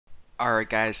Alright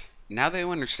guys, now that you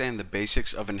understand the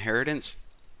basics of inheritance,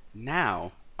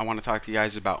 now I want to talk to you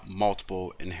guys about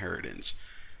multiple inheritance.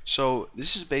 So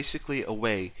this is basically a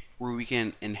way where we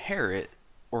can inherit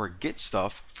or get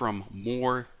stuff from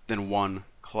more than one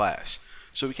class.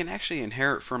 So we can actually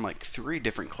inherit from like 3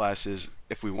 different classes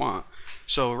if we want.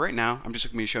 So right now I'm just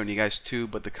going to be showing you guys 2,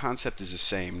 but the concept is the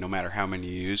same no matter how many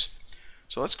you use.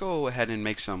 So let's go ahead and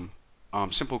make some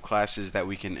simple classes that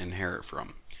we can inherit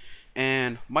from.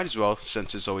 And might as well,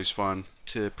 since it's always fun,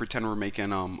 to pretend we're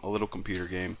making a little computer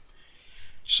game.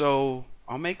 So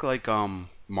I'll make like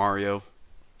Mario,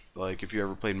 like if you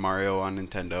ever played Mario on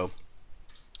Nintendo.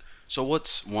 So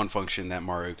what's one function that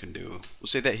Mario can do? We'll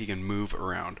say that he can move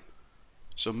around.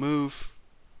 So move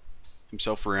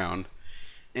himself around,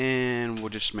 and we'll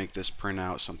just make this print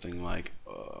out something like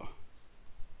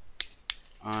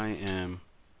I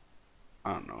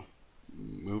don't know,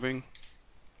 moving,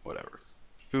 whatever.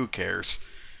 Who cares?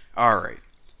 Alright,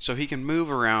 so he can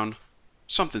move around,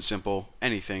 something simple,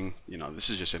 anything, this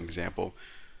is just an example.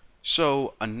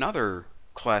 So another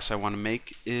class I want to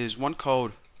make is one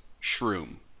called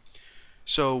Shroom.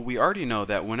 So we already know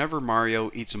that whenever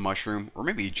Mario eats a mushroom, or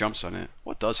maybe he jumps on it,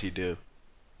 what does he do?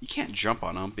 He can't jump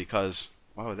on them because,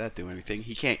 why would that do anything?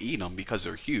 He can't eat them because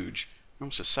they're huge. They're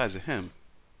almost the size of him.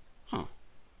 Huh,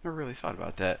 never really thought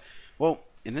about that. Well,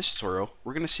 in this tutorial,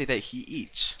 we're going to say that he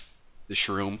eats the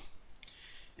shroom.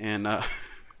 And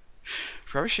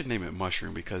probably should name it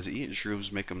mushroom because eating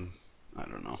shrooms make him, I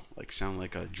don't know, like sound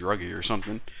like a druggie or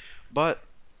something. But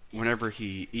whenever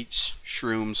he eats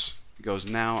shrooms, he goes,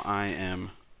 now I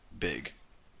am big.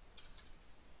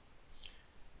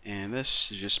 And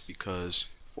this is just because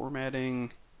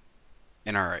formatting.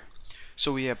 And alright,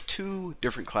 so we have 2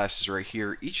 different classes right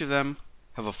here. Each of them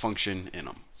have a function in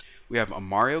them. We have a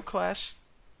Mario class,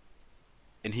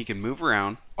 and he can move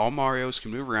around. All Marios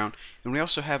can move around. And we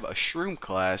also have a Shroom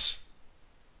class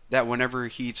that whenever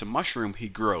he eats a mushroom, he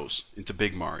grows into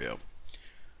Big Mario.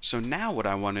 So now what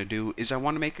I want to do is I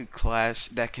want to make a class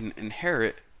that can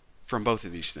inherit from both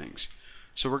of these things.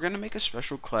 So we're going to make a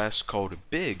special class called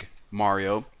Big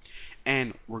Mario,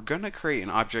 and we're going to create an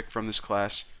object from this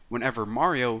class whenever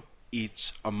Mario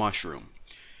eats a mushroom.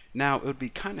 Now it would be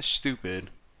kind of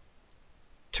stupid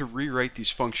to rewrite these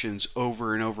functions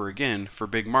over and over again for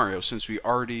Big Mario since we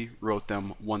already wrote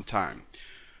them one time.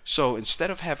 So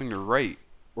instead of having to write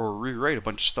or rewrite a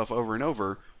bunch of stuff over and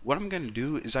over, what I'm going to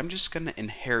do is I'm just going to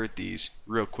inherit these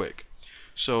real quick.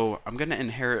 So I'm going to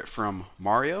inherit from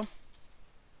Mario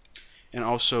and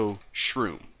also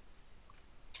Shroom.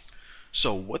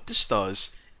 So what this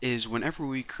does is whenever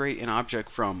we create an object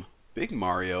from Big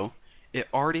Mario, it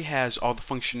already has all the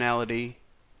functionality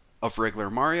of regular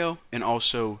Mario and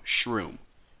also Shroom.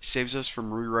 Saves us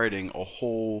from rewriting a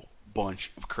whole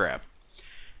bunch of crap.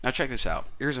 Now check this out.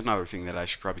 Here's another thing that I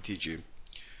should probably teach you.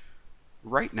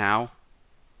 Right now,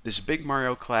 this Big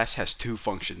Mario class has 2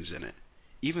 functions in it.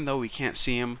 Even though we can't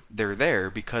see them, they're there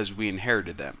because we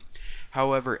inherited them.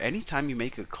 However, anytime you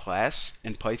make a class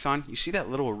in Python, you see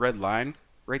that little red line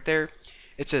right there?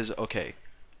 It says, okay,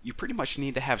 you pretty much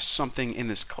need to have something in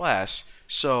this class,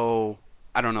 so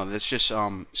I don't know, that's just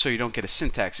so you don't get a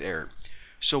syntax error.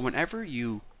 So whenever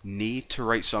you need to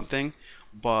write something,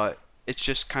 but it's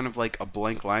just kind of like a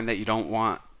blank line that you don't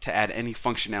want to add any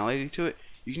functionality to it,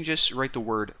 you can just write the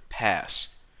word pass.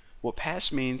 What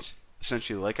pass means,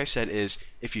 essentially, like I said, is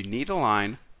if you need a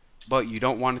line, but you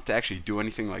don't want it to actually do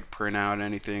anything like print out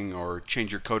anything or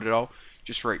change your code at all,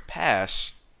 just write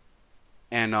pass,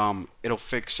 and it'll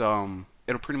fix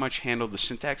it'll pretty much handle the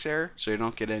syntax error, so you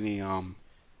don't get any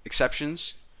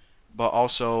exceptions, but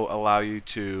also allow you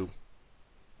to,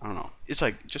 I don't know, it's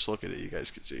like, just look at it, you guys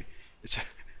can see. It's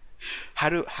how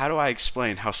do I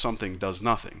explain how something does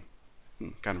nothing?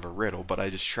 Kind of a riddle, but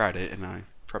I just tried it and I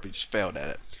probably just failed at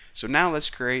it. So now let's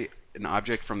create an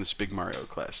object from this Big Mario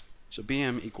class. So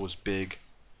bm equals Big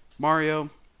Mario,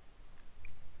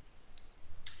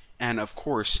 and of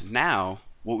course now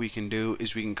what we can do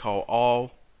is we can call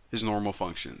all his normal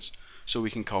functions. So we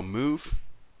can call move.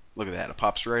 Look at that, it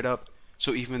pops right up.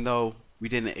 So even though we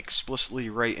didn't explicitly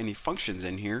write any functions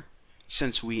in here,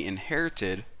 since we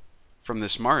inherited from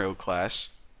this Mario class,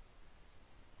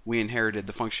 we inherited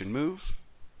the function move.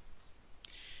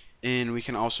 And we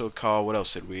can also call, what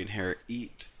else did we inherit?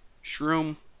 Eat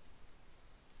shroom.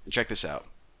 And check this out.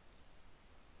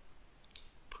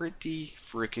 Pretty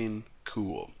freaking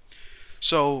cool.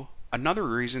 So another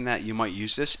reason that you might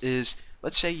use this is,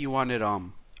 let's say you wanted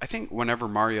I think whenever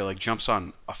Mario like jumps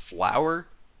on a flower,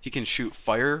 he can shoot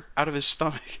fire out of his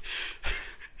stomach.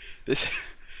 This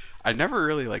I never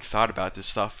really like thought about this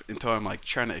stuff until I'm like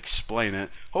trying to explain it.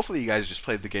 Hopefully you guys just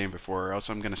played the game before, or else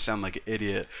I'm gonna sound like an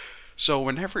idiot. So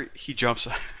whenever he jumps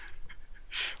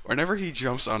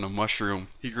on a mushroom,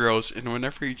 he grows, and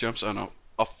whenever he jumps on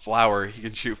a flower, he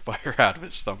can shoot fire out of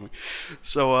his stomach.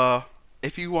 So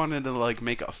if you wanted to like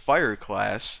make a fire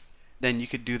class, then you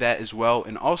could do that as well,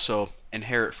 and also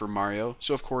inherit from Mario.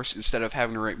 So of course, instead of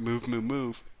having to write move, move,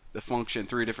 move, the function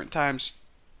 3 different times,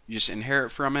 you just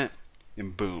inherit from it,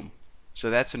 and boom. So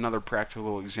that's another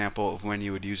practical example of when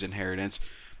you would use inheritance.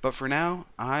 But for now,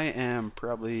 I am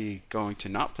probably going to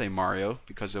not play Mario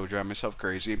because it will drive myself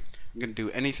crazy. I'm going to do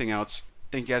anything else.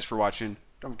 Thank you guys for watching.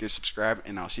 Don't forget to subscribe,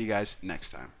 and I'll see you guys next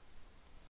time.